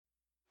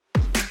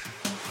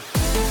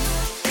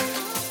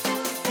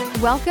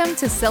Welcome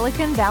to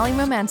Silicon Valley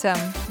Momentum,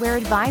 where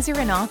advisor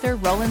and author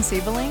Roland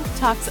Siebelink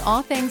talks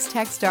all things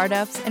tech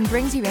startups and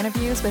brings you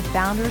interviews with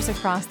founders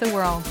across the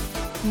world.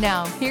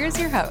 Now, here's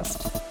your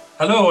host.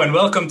 Hello and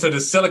welcome to the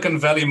Silicon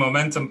Valley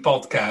Momentum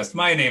podcast.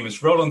 My name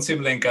is Roland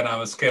Siebelink and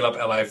I'm a scale-up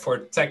ally for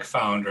tech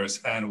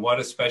founders. And what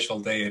a special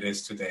day it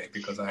is today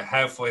because I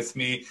have with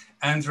me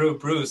Andrew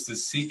Bruce, the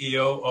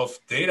CEO of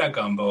Data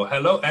Gumbo.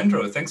 Hello,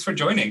 Andrew. Thanks for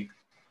joining.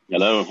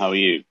 Hello, how are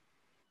you?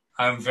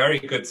 I'm very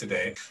good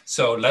today.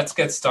 So let's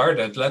get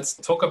started. Let's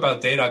talk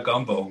about Data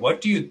Gumbo. What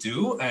do you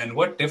do and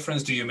what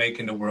difference do you make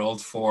in the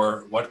world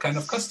for what kind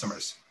of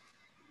customers?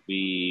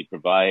 We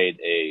provide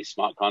a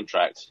smart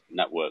contract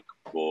network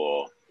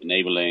for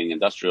enabling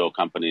industrial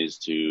companies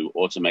to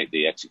automate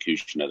the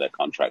execution of their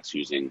contracts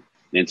using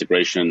the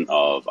integration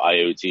of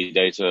IoT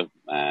data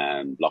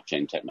and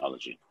blockchain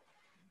technology.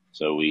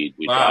 So we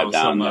drive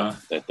down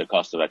the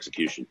cost of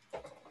execution.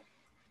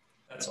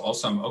 That's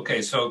awesome.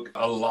 Okay, so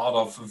a lot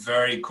of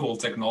very cool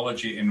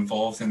technology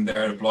involved in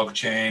there,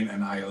 blockchain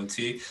and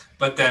IoT.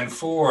 But then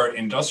for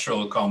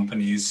industrial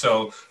companies,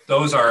 so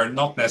those are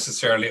not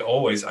necessarily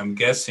always, I'm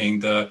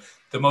guessing, the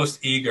most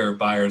eager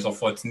buyers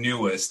of what's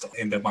newest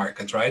in the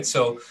market, right?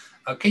 So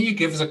can you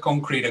give us a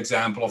concrete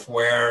example of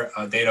where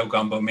Data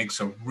Gumbo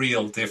makes a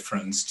real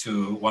difference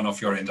to one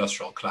of your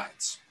industrial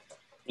clients?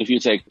 If you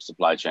take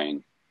supply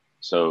chain,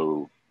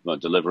 so the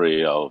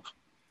delivery of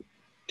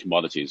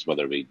commodities,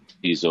 whether it be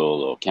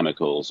diesel or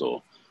chemicals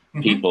or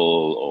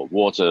people or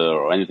water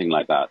or anything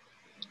like that.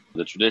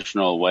 The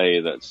traditional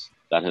way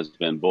that has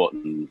been bought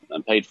and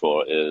paid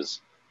for is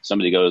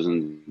somebody goes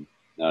and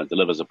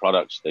delivers a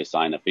product, they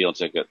sign a field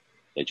ticket,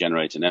 they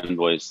generate an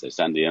invoice, they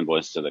send the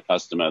invoice to the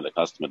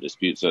customer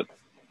disputes it,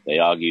 they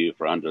argue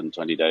for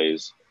 120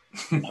 days.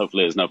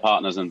 Hopefully there's no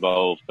partners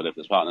involved, but if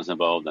there's partners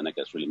involved, then it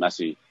gets really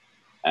messy.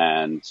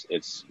 And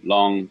it's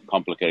long,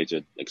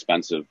 complicated,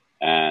 expensive,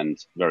 and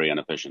very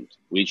inefficient.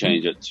 We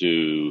change it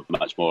to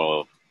much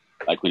more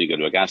like when you go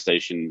to a gas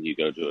station, you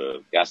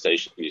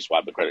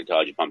swipe a credit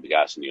card, you pump the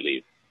gas and you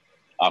leave.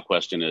 Our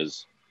question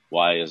is,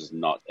 why is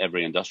not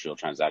every industrial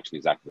transaction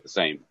exactly the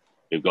same?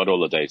 We've got all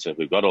the data,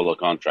 we've got all the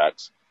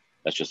contracts,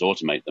 let's just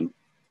automate them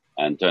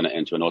and turn it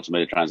into an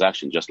automated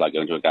transaction, just like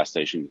going to a gas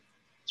station,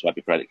 swipe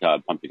your credit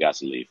card, pump your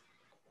gas and leave.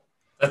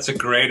 That's a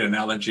great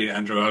analogy,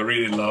 Andrew. I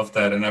really love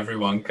that. And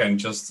everyone can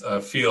just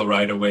feel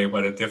right away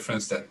what a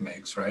difference that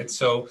makes, right?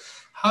 So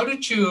how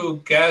did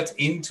you get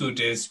into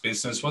this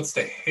business? What's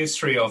the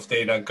history of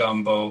Data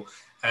Gumbo?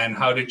 And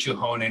how did you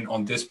hone in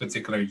on this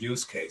particular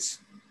use case?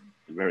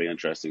 A very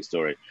interesting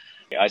story.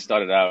 I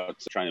started out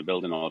trying to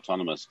build an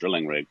autonomous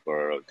drilling rig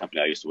for a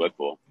company I used to work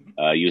for,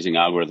 using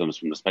algorithms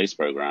from the space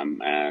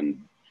program.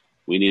 And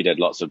we needed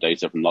lots of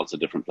data from lots of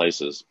different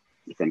places,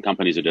 from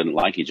companies who didn't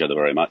like each other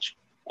very much.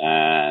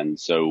 And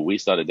so we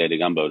started Data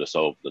Gumbo to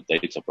solve the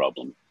data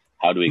problem.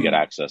 How do we get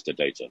access to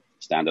data,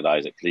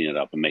 standardize it, clean it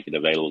up, and make it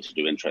available to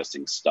do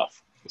interesting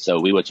stuff?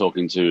 So we were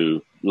talking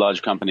to a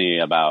large company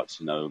about,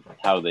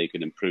 how they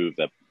could improve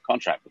their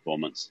contract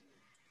performance.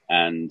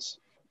 And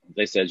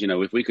they said,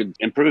 if we could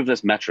improve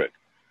this metric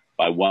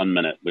by 1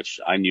 minute, which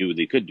I knew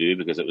they could do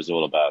because it was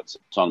all about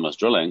autonomous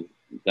drilling,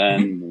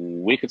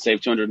 then we could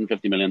save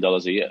 $250 million a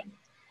year.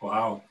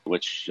 Wow.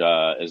 Which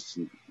is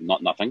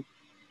not nothing.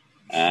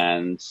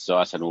 And so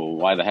I said, well,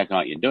 why the heck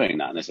aren't you doing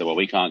that? And they said, well,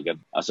 we can't get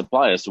our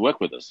suppliers to work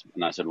with us.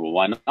 And I said, well,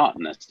 why not?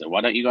 And they said,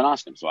 why don't you go and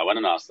ask them? So I went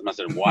and asked them. I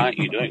said, why aren't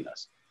you doing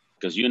this?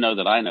 Because you know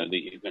that I know that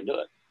you can do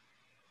it.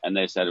 And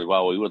they said,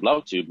 well, we would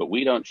love to, but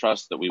we don't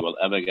trust that we will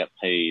ever get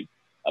paid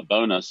a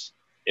bonus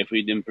if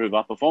we improve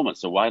our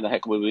performance. So why the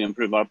heck would we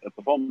improve our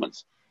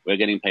performance? We're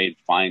getting paid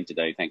fine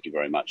today. Thank you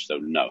very much. So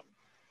no.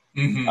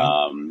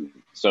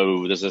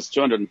 So there's this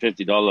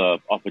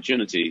 $250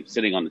 opportunity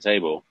sitting on the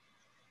table.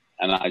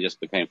 And I just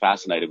became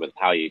fascinated with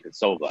how you could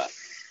solve that.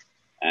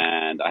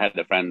 And I had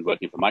a friend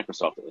working for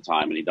Microsoft at the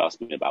time, and he'd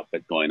asked me about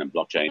Bitcoin and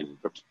blockchain and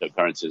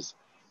cryptocurrencies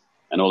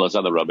and all this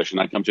other rubbish.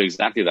 And I'd come to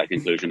exactly that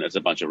conclusion. It's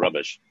a bunch of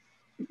rubbish.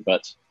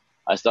 But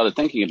I started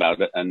thinking about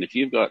it. And if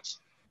you've got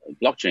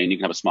blockchain, you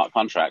can have a smart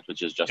contract,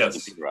 which is just a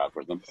computer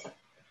algorithm.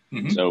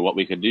 So what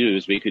we could do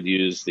is we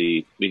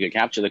could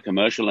capture the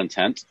commercial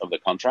intent of the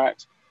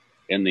contract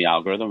in the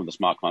algorithm of the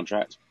smart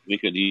contract. We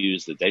could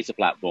use the data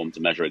platform to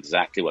measure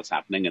exactly what's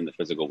happening in the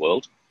physical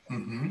world.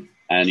 And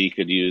you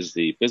could use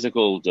the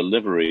physical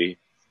delivery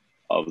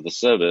of the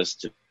service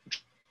to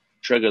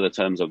trigger the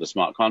terms of the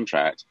smart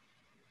contract.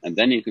 And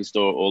then you can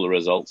store all the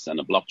results in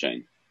a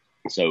blockchain.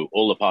 So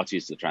all the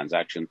parties to the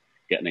transaction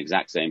get an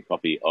exact same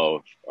copy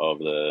of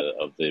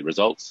the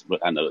results,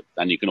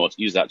 and you can also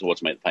use that to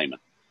automate the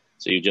payment.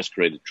 So you just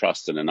created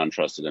trust in an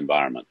untrusted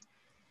environment.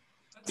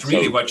 That's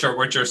really what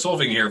you're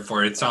solving here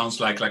for. It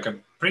sounds like a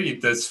pretty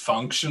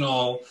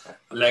dysfunctional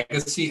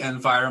legacy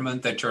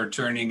environment that you're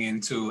turning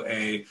into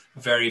a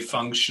very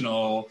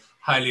functional,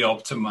 highly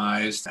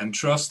optimized and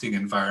trusting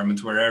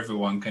environment where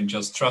everyone can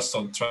just trust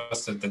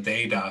the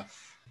data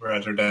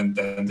rather than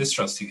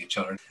distrusting each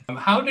other.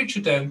 How did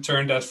you then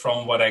turn that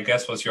from what I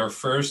guess was your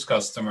first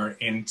customer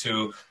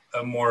into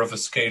a more of a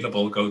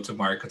scalable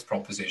go-to-market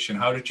proposition?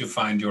 How did you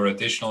find your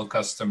additional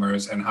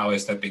customers, and how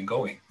has that been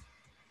going?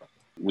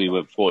 We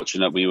were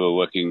fortunate. We were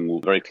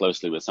working very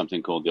closely with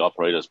something called the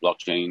Operators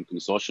Blockchain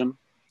Consortium,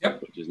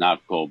 which is now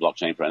called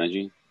Blockchain for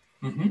Energy.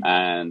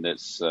 And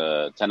it's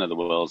 10 of the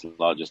world's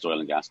largest oil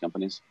and gas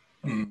companies.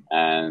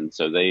 And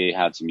so they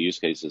had some use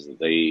cases that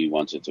they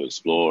wanted to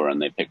explore,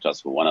 and they picked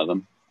us for one of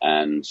them.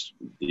 And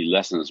the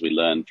lessons we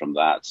learned from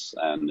that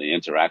and the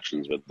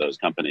interactions with those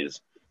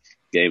companies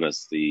gave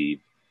us the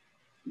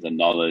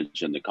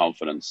knowledge and the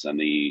confidence and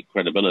the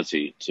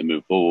credibility to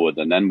move forward.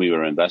 And then we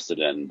were invested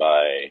in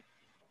by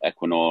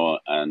Equinor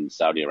and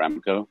Saudi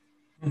Aramco.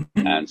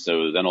 And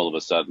so then all of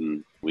a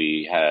sudden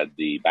we had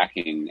the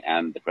backing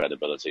and the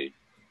credibility.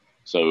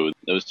 So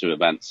those two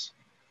events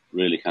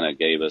really kind of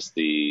gave us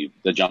the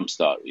jump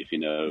start, if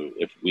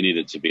we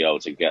needed to be able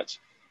to get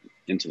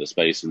into the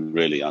space and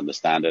really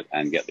understand it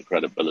and get the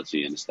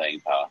credibility and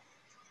staying power.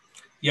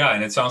 Yeah,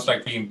 and it sounds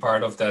like being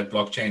part of that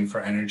Blockchain for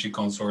Energy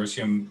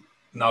consortium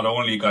not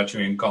only got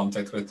you in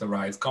contact with the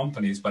right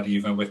companies, but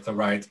even with the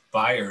right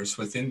buyers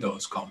within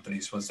those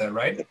companies. Was that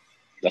right?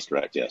 That's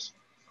correct, yes.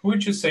 Who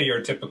would you say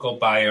your typical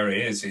buyer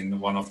is in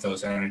one of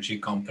those energy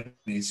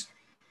companies?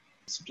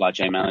 Supply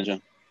chain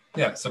manager.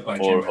 Yeah, supply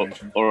chain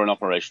manager. Or an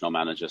operational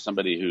manager,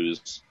 somebody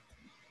who's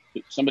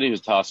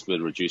tasked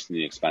with reducing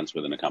the expense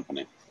within a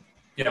company.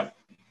 Yeah.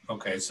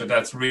 Okay, so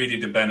that's really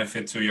the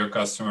benefit to your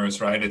customers,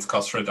 right? It's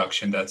cost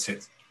reduction, that's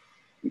it.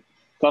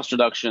 Cost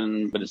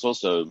reduction, but it's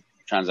also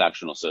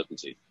transactional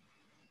certainty.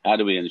 How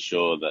do we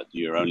ensure that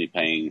you're only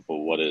paying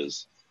for what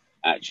is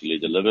actually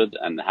delivered,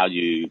 and how do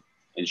you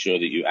ensure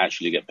that you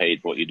actually get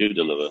paid for what you do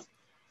deliver,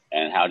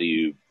 and how do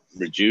you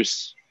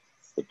reduce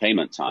the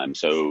payment time?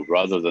 So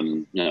rather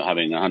than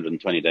having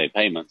 120-day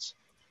payments,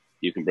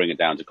 you can bring it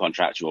down to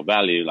contractual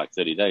value like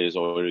 30 days,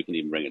 or you can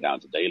even bring it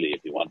down to daily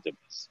if you want to.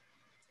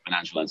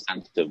 Financial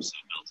incentives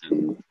built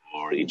in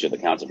for each of the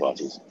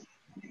counterparties.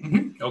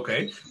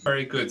 Okay,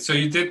 very good. So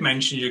you did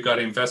mention you got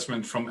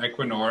investment from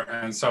Equinor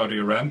and Saudi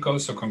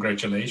Aramco, so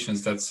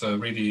congratulations. That's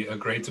really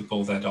great to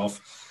pull that off.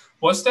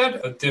 Was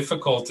that a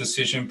difficult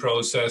decision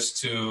process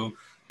to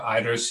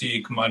either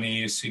seek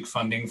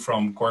funding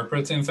from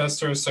corporate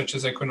investors such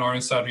as Equinor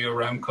and Saudi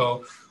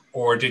Aramco,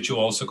 or did you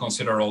also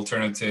consider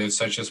alternatives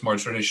such as more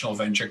traditional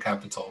venture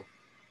capital?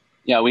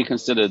 Yeah, we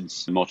considered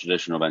more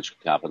traditional venture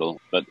capital,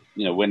 but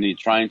when you're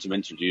trying to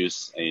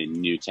introduce a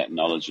new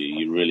technology,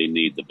 you really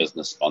need the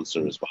business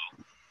sponsor as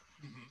well.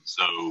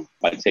 So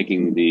by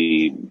taking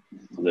the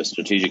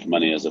strategic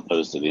money as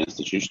opposed to the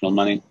institutional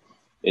money,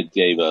 it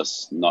gave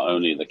us not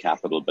only the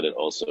capital, but it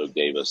also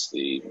gave us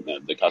the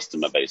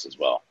customer base as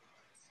well.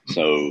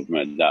 So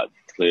that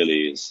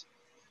clearly is,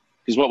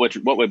 because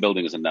what we're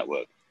building is a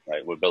network,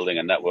 right? We're building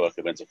a network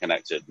of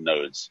interconnected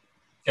nodes.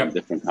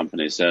 Different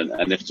companies.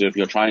 And if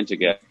you're trying to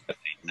get a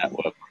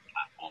network or a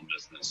platform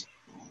business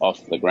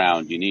off the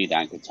ground, you need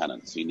anchor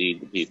tenants. You need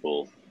the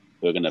people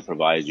who are going to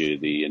provide you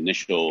the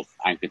initial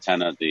anchor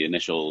tenant, the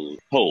initial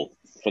pull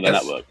for the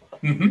network.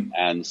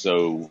 And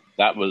so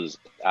that was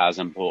as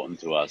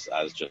important to us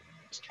as just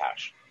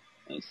cash.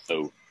 And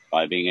so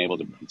by being able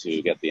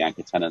to get the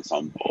anchor tenants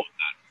on board,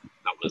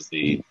 that was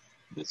it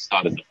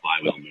started the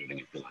flywheel moving,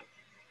 if you like.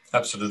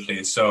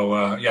 Absolutely. So,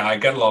 I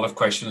get a lot of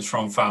questions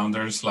from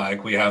founders,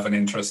 like we have an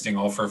interesting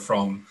offer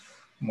from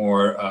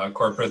more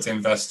corporate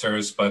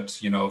investors, but,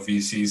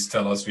 VCs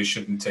tell us we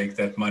shouldn't take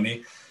that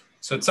money.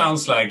 So it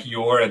sounds like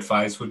your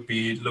advice would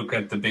be look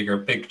at the bigger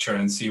picture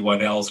and see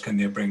what else can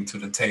they bring to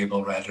the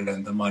table rather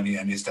than the money.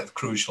 And is that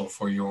crucial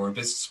for your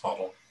business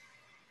model?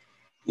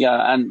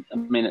 Yeah, and I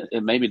mean,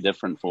 it may be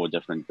different for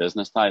different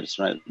business types,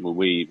 right?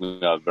 We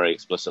are very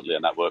explicitly a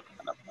network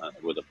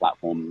with a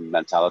platform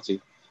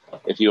mentality.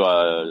 If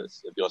you're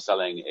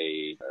selling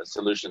a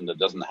solution that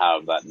doesn't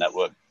have that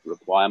network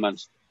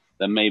requirement,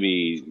 then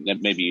maybe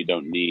you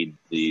don't need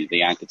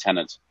the anchor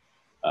tenant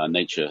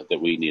nature that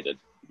we needed,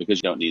 because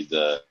you don't need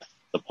the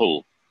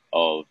pull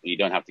of, you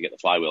don't have to get the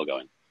flywheel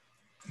going.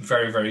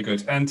 Very, very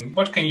good. And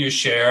what can you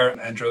share,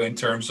 Andrew, in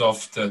terms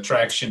of the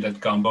traction that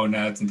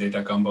GumboNet and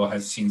DataGumbo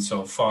has seen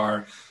so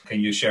far? Can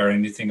you share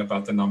anything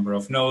about the number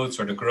of nodes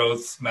or the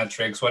growth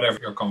metrics, whatever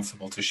you're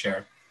comfortable to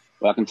share?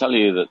 Well, I can tell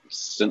you that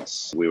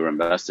since we were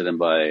invested in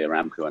by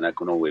Aramco and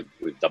Equinor,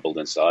 we've doubled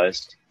in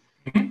size.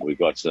 We've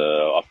got an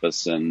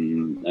office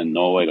in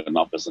Norway, got an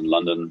office in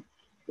London.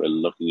 We're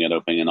looking at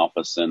opening an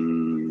office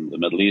in the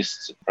Middle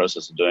East,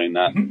 process of doing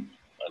that,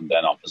 and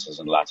then offices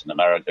in Latin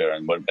America,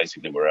 and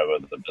basically wherever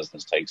the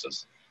business takes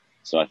us.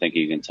 So I think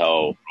you can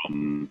tell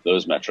from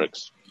those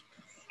metrics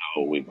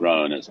how we've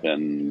grown. It's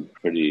been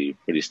pretty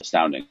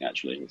astounding,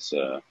 actually. It's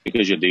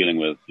because you're dealing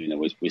with,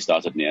 we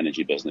started in the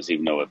energy business,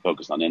 even though we're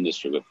focused on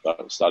industry, we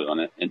started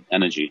on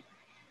energy,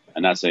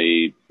 and that's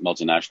a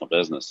multinational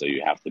business. So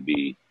you have to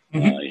be,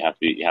 you have to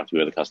be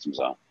where the customers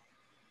are.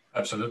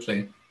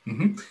 Absolutely.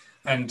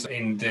 And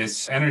in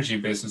this energy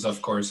business,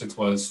 of course, it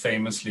was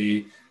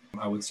famously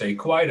I would say,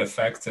 quite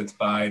affected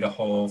by the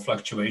whole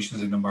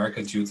fluctuations in the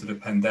market due to the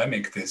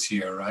pandemic this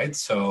year, right?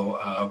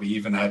 So we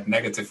even had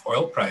negative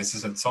oil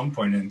prices at some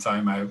point in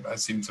time, I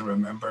seem to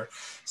remember.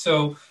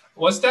 So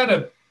was that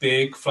a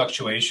big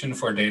fluctuation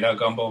for Data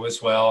Gumbo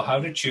as well? How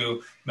did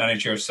you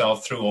manage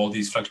yourself through all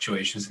these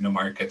fluctuations in the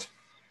market?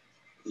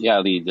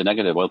 Yeah, the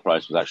negative oil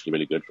price was actually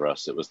really good for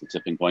us. It was the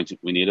tipping point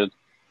we needed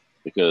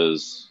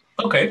because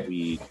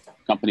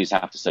companies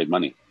have to save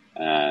money.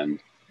 And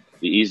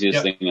the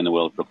easiest thing in the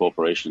world for a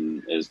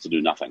corporation is to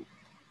do nothing.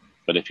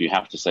 But if you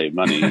have to save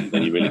money,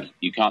 then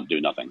you can't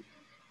do nothing.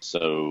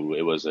 So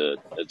it was a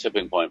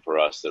tipping point for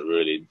us that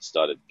really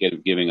started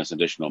giving us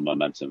additional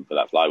momentum for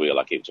that flywheel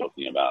I keep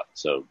talking about.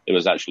 So it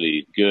was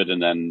actually good. And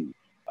then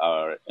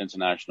our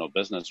international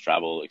business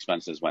travel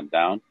expenses went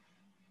down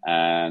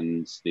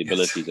and the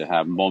ability to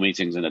have more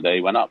meetings in a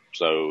day went up.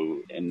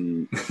 So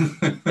in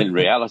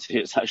reality,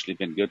 it's actually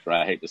been good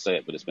I hate to say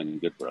it, but it's been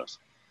good for us.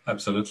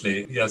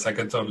 Absolutely. Yes, I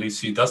can totally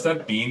see. Does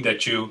that mean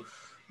that you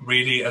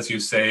really, as you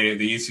say,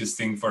 the easiest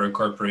thing for a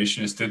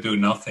corporation is to do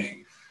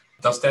nothing?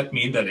 Does that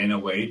mean that in a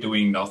way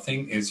doing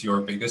nothing is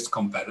your biggest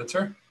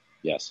competitor?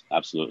 Yes,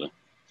 absolutely.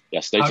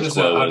 Yeah, How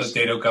does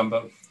Data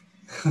Gumbo?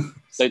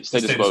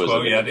 Status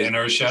quo, the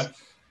inertia.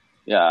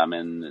 Yeah, I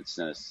mean, it's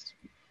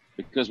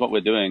because what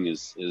we're doing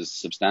is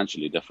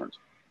substantially different.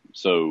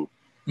 So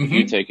if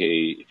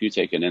you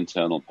take an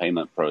internal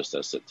payment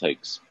process that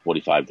takes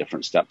 45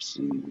 different steps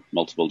and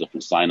multiple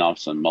different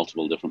sign-offs and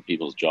multiple different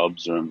people's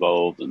jobs are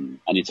involved, and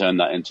you turn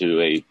that into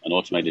an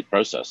automated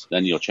process,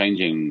 then you're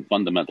changing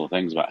fundamental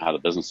things about how the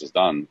business is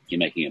done. You're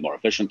making it more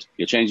efficient.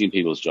 You're changing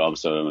people's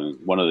jobs. So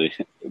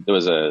there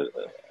was a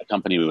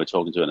company we were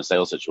talking to in a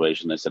sales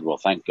situation. They said, well,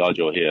 thank God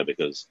you're here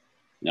because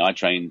I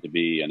trained to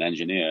be an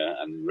engineer,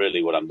 and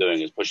really what I'm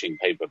doing is pushing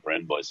paper for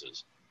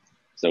invoices.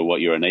 So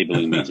what you're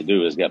enabling me to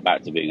do is get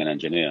back to being an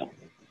engineer.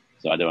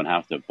 So I don't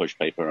have to push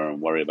paper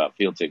and worry about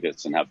field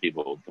tickets and have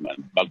people come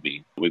and bug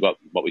me. We've got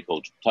what we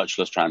call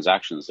touchless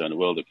transactions. So in the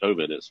world of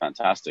COVID, it's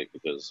fantastic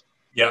because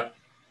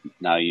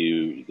now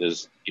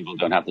people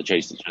don't have to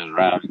chase each other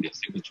around and get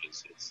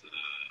signatures. It's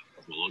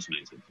well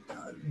automated.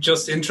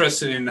 Just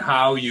interested in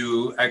how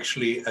you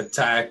actually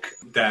attack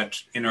that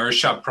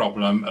inertia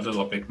problem a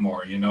little bit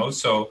more,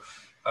 So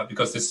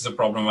because this is a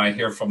problem I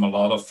hear from a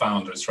lot of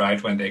founders,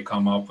 right? When they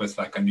come up with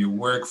like a new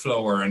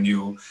workflow or a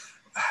new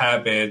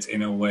habit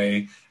in a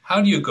way,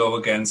 how do you go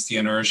against the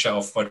inertia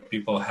of what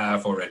people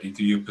have already?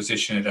 Do you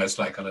position it as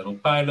like a little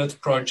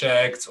pilot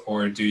project,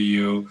 or do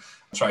you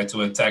try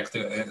to attack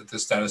the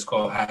status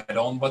quo head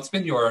on? What's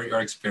been your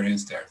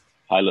experience there?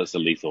 Pilots are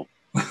lethal.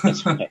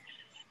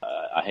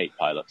 I hate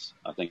pilots.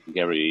 I think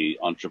every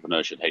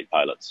entrepreneur should hate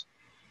pilots,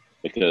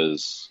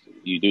 because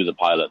you do the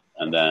pilot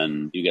and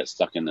then you get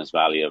stuck in this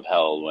valley of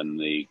hell when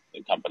the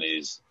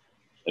company's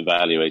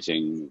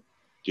evaluating,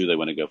 do they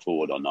want to go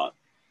forward or not?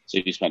 So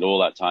you spend all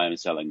that time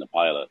selling the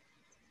pilot,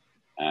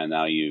 and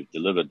now you've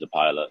delivered the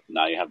pilot.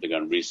 Now you have to go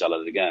and resell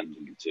it again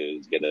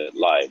to get it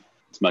live.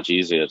 It's much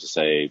easier to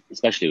say,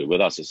 especially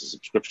with us, it's a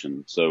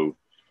subscription. So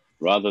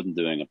rather than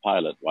doing a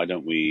pilot, why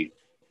don't we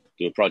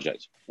do a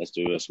project? Let's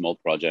do a small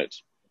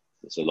project.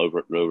 It's a low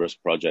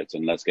risk project,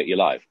 and let's get you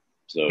live.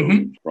 So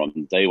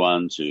from day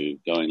one to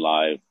going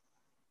live,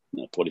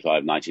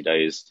 45, 90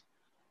 days,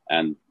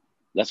 and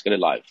let's get it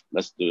live.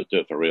 Let's do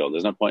it for real.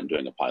 There's no point in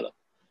doing a pilot.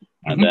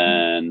 And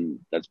then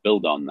let's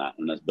build on that,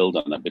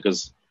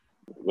 because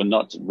we're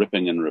not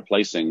ripping and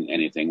replacing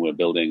anything. We're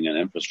building an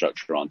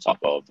infrastructure on top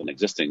of an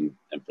existing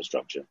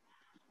infrastructure.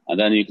 And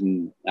then you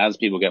can, as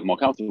people get more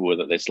comfortable with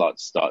it, they start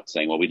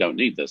saying, well, we don't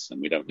need this,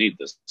 and we don't need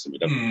this, and we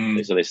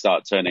don't. So they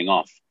start turning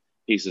off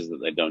pieces that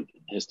they don't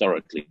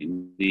historically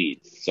need.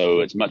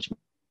 So it's much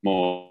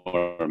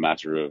more a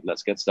matter of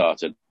let's get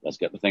started, let's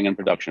get the thing in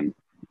production,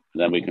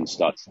 and then we can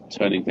start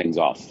turning things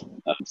off.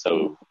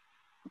 So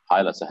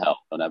pilots are hell.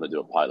 Don't ever do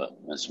a pilot.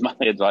 That's my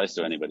advice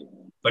to anybody.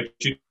 But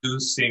you do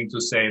seem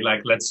to say,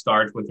 like, let's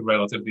start with a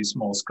relatively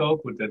small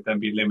scope. Would that then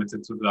be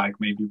limited to like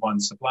maybe one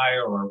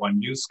supplier or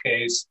one use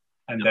case,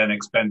 and then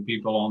expand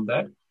people on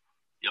that?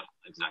 Yep,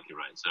 exactly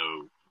right.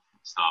 So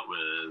start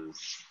with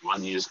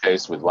one use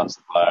case with one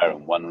supplier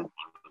and one part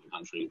of the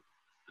country,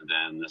 and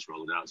then let's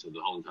roll it out to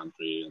the whole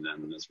country, and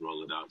then let's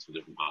roll it out to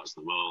different parts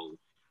of the world.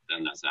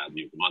 Then let's add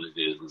new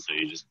commodities, and so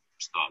you just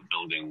start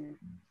building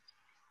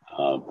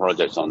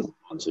projects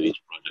onto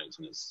each project.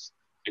 And it's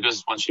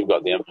because once you've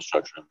got the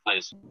infrastructure in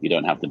place, you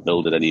don't have to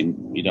build it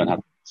you don't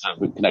have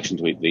connection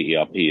to the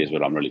ERP is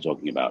what I'm really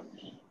talking about.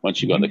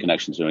 Once you've got the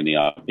connection to an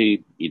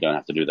ERP, you don't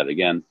have to do that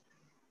again.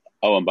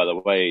 Oh, and by the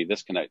way,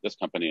 this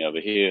company over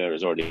here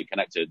is already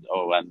connected.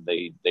 Oh, and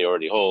they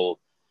already haul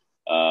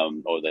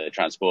or they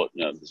transport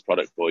this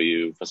product for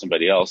you for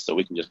somebody else, so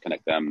we can just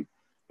connect them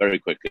very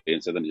quickly.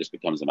 And so then it just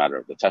becomes a matter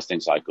of the testing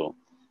cycle.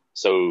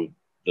 So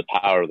the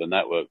power of the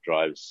network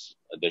drives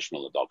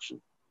additional adoption.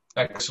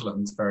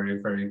 Excellent.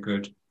 Very, very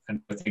good.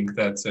 And I think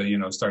that,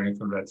 starting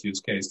from that use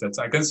case,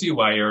 I can see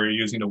why you're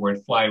using the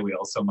word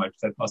flywheel so much.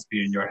 That must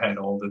be in your head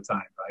all the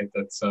time, right?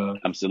 That's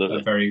absolutely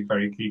a very,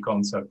 very key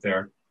concept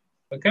there.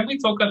 Can we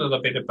talk a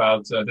little bit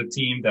about the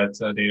team that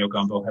Data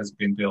Gumbo has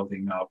been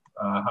building up?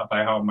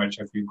 By how much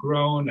have you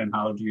grown, and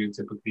how do you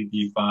typically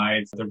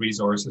divide the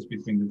resources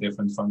between the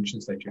different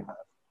functions that you have?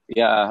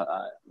 Yeah,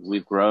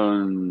 we've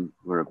grown.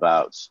 We're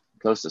about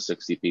close to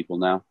 60 people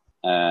now.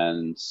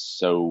 And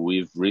so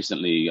we've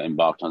recently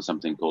embarked on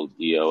something called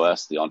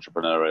EOS, the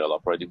Entrepreneurial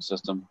Operating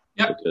System.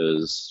 Yep.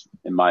 Because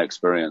in my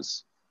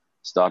experience,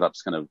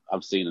 startups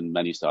I've seen in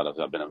many startups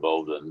I've been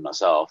involved in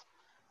myself,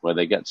 where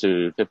they get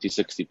to 50,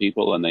 60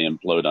 people and they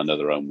implode under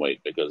their own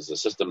weight because the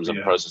systems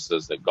and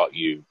processes that got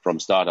you from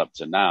startup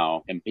to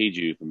now impede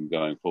you from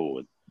going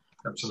forward.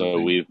 Absolutely.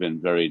 So we've been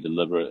very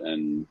deliberate,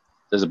 and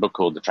there's a book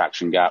called The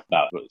Traction Gap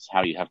about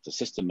how you have to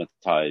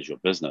systematize your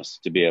business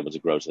to be able to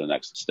grow to the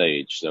next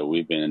stage. So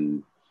we've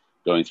been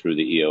going through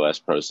the EOS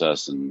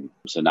process. And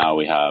so now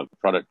we have a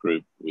product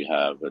group, we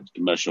have a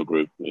commercial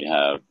group, we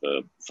have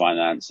a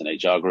finance and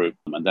HR group,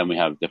 and then we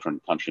have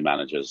different country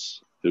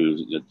managers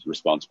who are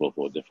responsible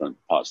for different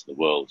parts of the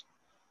world.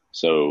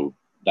 So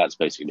that's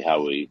basically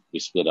how we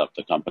split up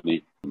the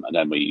company. And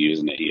then we're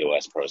using the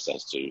EOS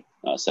process to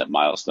set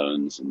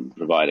milestones and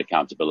provide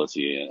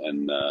accountability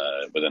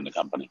within the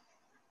company.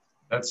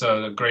 That's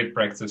a great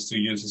practice to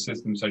use a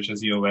system such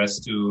as EOS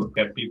to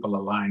get people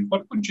aligned.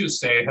 What would you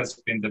say has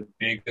been the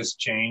biggest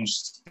change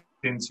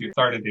since you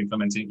started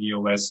implementing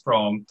EOS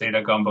from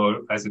Data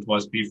Gumbo as it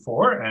was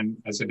before and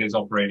as it is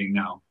operating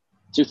now?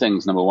 Two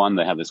things. Number one,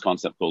 they have this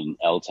concept called an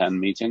L10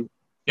 meeting,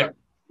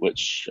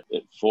 which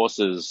it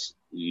forces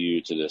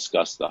you to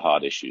discuss the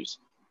hard issues.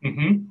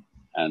 Mm-hmm.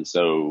 And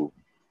so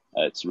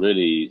it's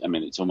really,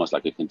 it's almost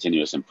like a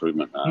continuous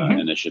improvement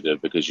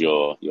initiative, because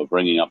you're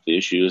bringing up the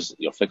issues,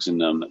 you're fixing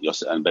them,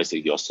 and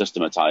basically you're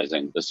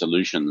systematizing the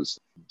solutions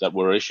that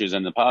were issues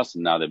in the past,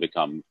 and now they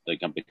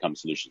can become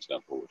solutions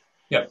going forward.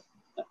 Yeah.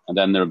 And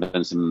then there have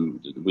been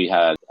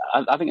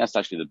I think that's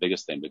actually the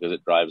biggest thing, because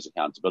it drives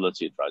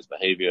accountability, it drives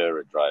behavior,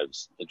 it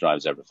drives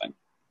everything.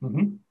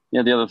 Mm-hmm.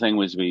 Yeah, the other thing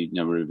was we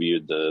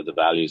reviewed the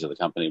values of the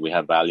company. We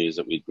have values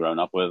that we'd grown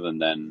up with, and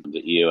then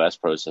the EOS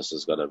process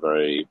has got a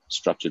very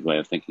structured way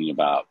of thinking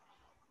about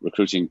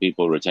recruiting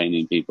people,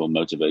 retaining people,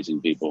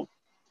 motivating people.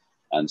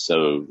 And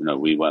so,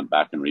 we went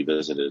back and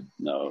revisited,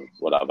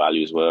 what our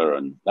values were,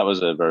 and that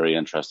was a very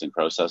interesting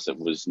process. It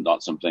was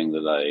not something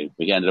that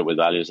we ended up with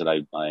values that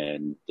I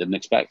didn't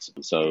expect.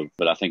 So,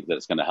 but I think that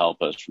it's going to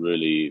help us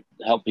really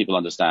help people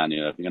understand,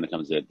 if you're going to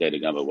come to Data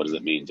Gumbo, what does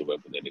it mean to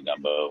work with Data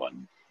Gumbo,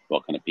 and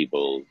what kind of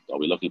people are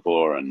we looking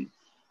for, and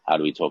how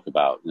do we talk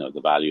about,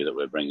 the value that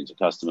we're bringing to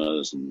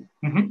customers.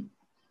 And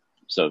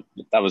so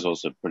that was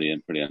also pretty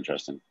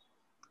interesting.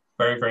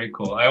 Very, very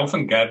cool. I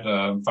often get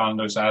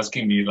founders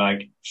asking me,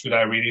 should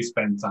I really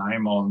spend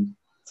time on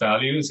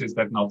values? Is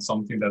that not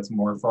something that's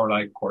more for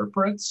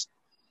corporates?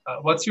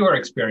 What's your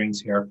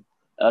experience here?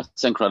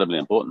 That's incredibly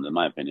important, in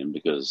my opinion,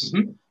 because,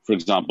 for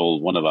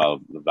example, one of our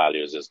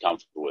values is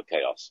comfortable with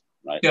chaos,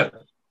 right? Yeah.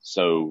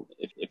 So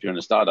if you're in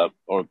a startup,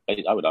 or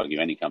I would argue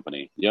any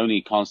company, the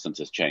only constant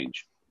is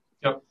change.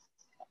 Yep.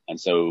 And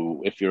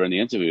so if you're in the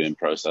interviewing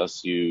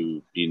process,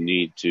 you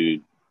need to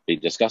be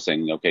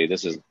discussing, okay,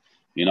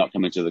 you're not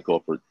coming to the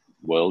corporate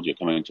world, you're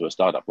coming to a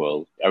startup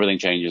world. Everything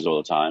changes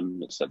all the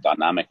time. It's a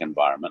dynamic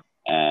environment.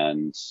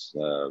 And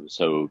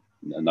so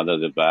another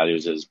of the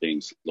values is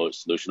being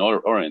solution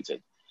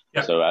oriented.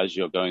 Yeah. So as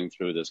you're going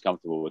through this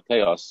comfortable with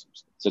chaos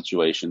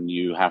situation,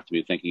 you have to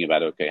be thinking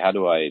about, okay, how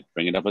do I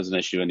bring it up as an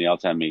issue in the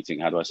L10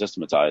 meeting? How do I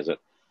systematize it?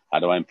 How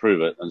do I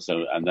improve it?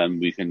 And then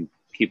we can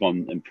keep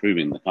on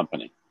improving the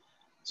company.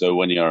 So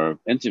when you're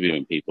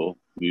interviewing people,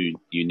 you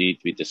need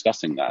to be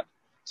discussing that,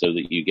 so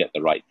that you get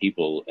the right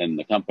people in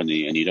the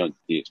company, and you don't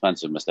the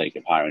expensive mistake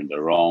of hiring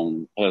the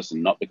wrong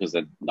person, not because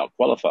they're not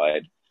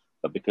qualified,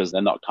 but because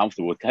they're not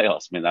comfortable with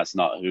chaos. That's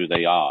not who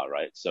they are,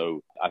 right?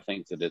 So I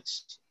think that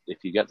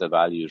if you get the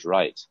values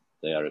right,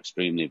 they are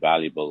extremely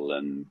valuable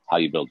in how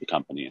you build the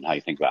company and how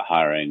you think about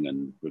hiring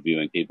and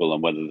reviewing people,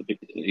 and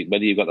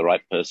whether you've got the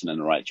right person in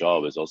the right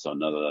job is also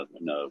another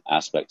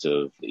aspect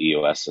of the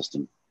EOS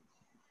system.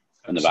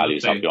 And the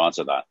values help you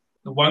answer that.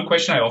 The one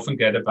question I often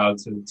get about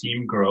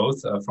team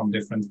growth from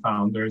different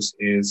founders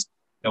is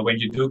when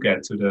you do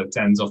get to the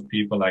tens of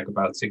people, like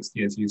about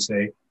 60, as you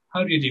say,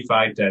 how do you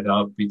divide that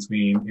up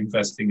between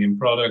investing in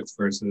products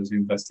versus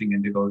investing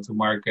in the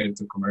go-to-market,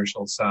 the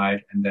commercial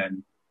side, and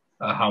then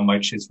how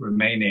much is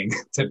remaining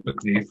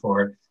typically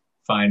for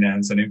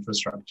finance and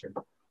infrastructure?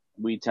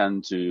 We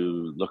tend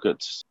to look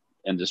at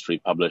industry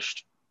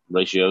published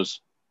ratios.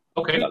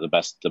 Okay. The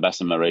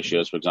best in my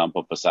ratios, for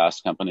example, for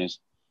SaaS companies.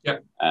 Yeah.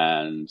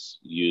 And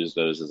use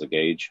those as a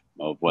gauge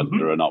of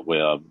whether or not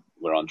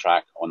we're on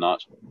track or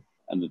not.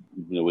 And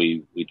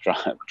we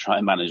try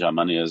and manage our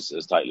money as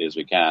tightly as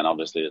we can.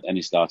 Obviously, at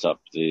any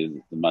startup,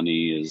 the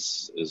money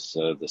is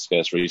the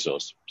scarce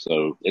resource.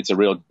 So it's a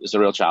real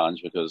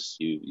challenge, because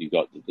you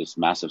got this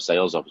massive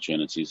sales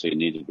opportunity. So you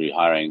need to be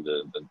hiring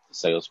the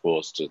sales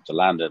force to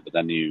land it, but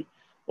then you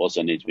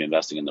also need to be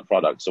investing in the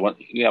product. So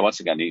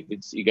once again,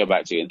 you go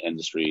back to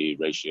industry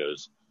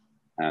ratios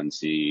and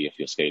see if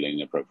you're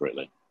scaling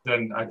appropriately.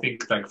 then I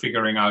think like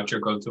figuring out your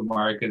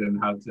go-to-market and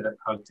how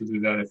to do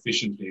that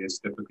efficiently is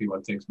typically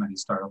what takes many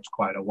startups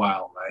quite a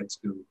while, right?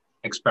 To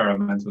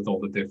experiment with all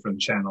the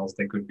different channels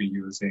they could be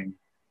using,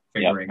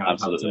 figuring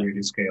out how to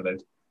really scale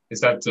it.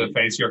 Is that the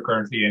phase you're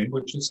currently in,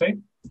 would you say?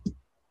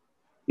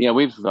 Yeah,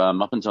 we've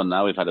up until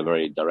now, we've had a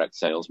very direct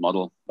sales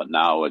model, but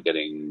now we're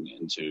getting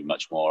into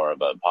much more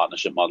of a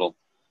partnership model.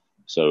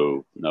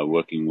 So,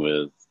 working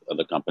with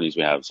other companies,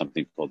 we have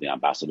something called the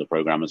Ambassador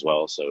Program as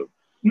well. So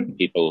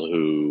people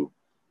who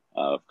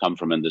come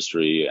from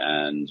industry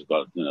and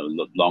got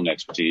long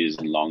expertise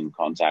and long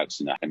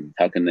contacts, and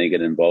how can they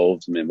get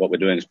involved? I mean, what we're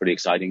doing is pretty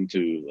exciting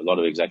to a lot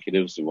of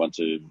executives who want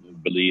to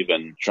believe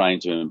in trying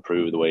to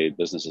improve the way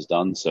business is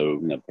done. So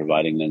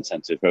providing an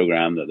incentive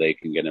program that they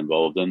can get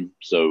involved in.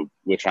 So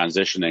we're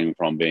transitioning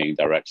from being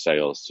direct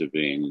sales to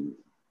being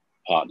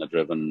partner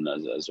driven,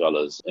 as well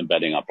as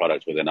embedding our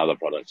product within other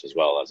products as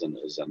well as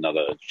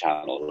another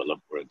channel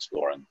we're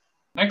exploring.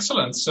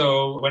 Excellent.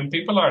 So when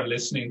people are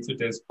listening to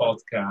this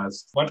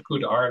podcast, what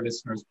could our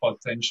listeners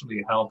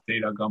potentially help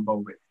Data Gumbo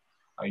with?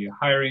 Are you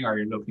hiring? Are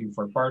you looking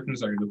for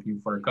partners? Are you looking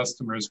for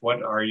customers?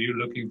 What are you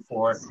looking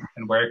for,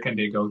 and where can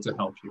they go to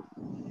help you?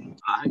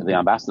 I think the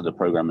Ambassador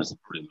Program is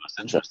probably the most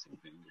interesting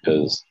thing,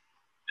 because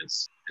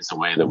it's a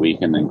way that we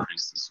can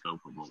increase the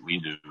scope of what we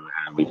do,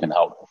 and we can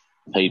help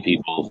pay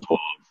people for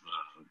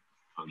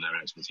their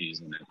expertise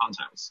and their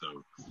contacts.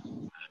 So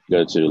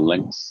go to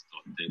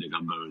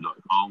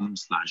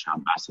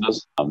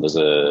links.datagumbo.com/ambassadors.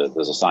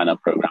 There's a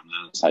sign-up program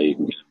there. That's how you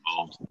can get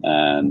involved.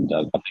 And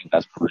I think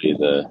that's probably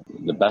the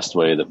best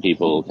way that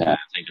people can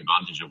take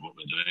advantage of what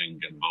we're doing,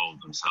 get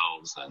involved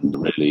themselves, and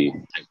really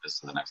take this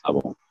to the next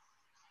level.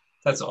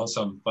 That's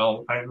awesome.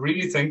 Well, I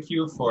really thank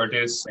you for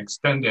this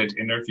extended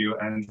interview,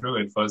 Andrew.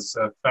 It was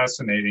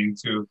fascinating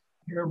to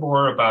hear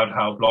more about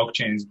how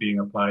blockchain is being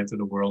applied to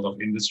the world of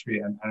industry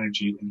and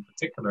energy in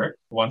particular.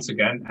 Once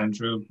again,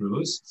 Andrew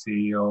Bruce,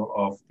 CEO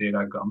of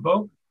Data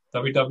Gumbo,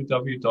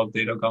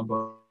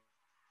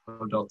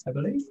 www.datagumbo.com, I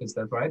believe. Is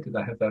that right? Did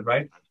I have that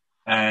right?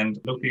 And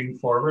looking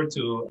forward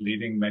to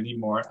leading many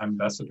more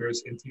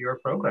ambassadors into your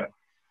program.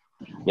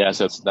 Yeah,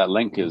 so that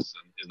link is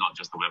not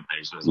just the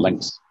webpage, so it's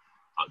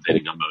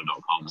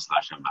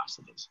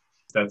links.datagumbo.com/ambassadors.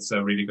 That's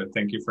really good.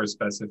 Thank you for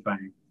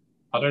specifying.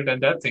 Other than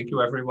that, thank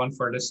you everyone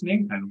for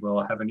listening, and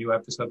we'll have a new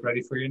episode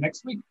ready for you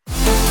next week.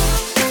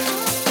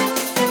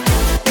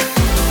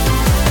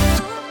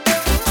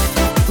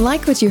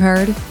 Like what you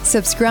heard?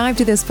 Subscribe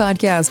to this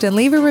podcast and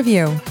leave a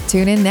review.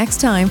 Tune in next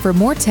time for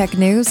more tech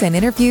news and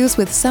interviews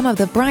with some of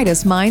the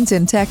brightest minds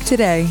in tech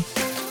today.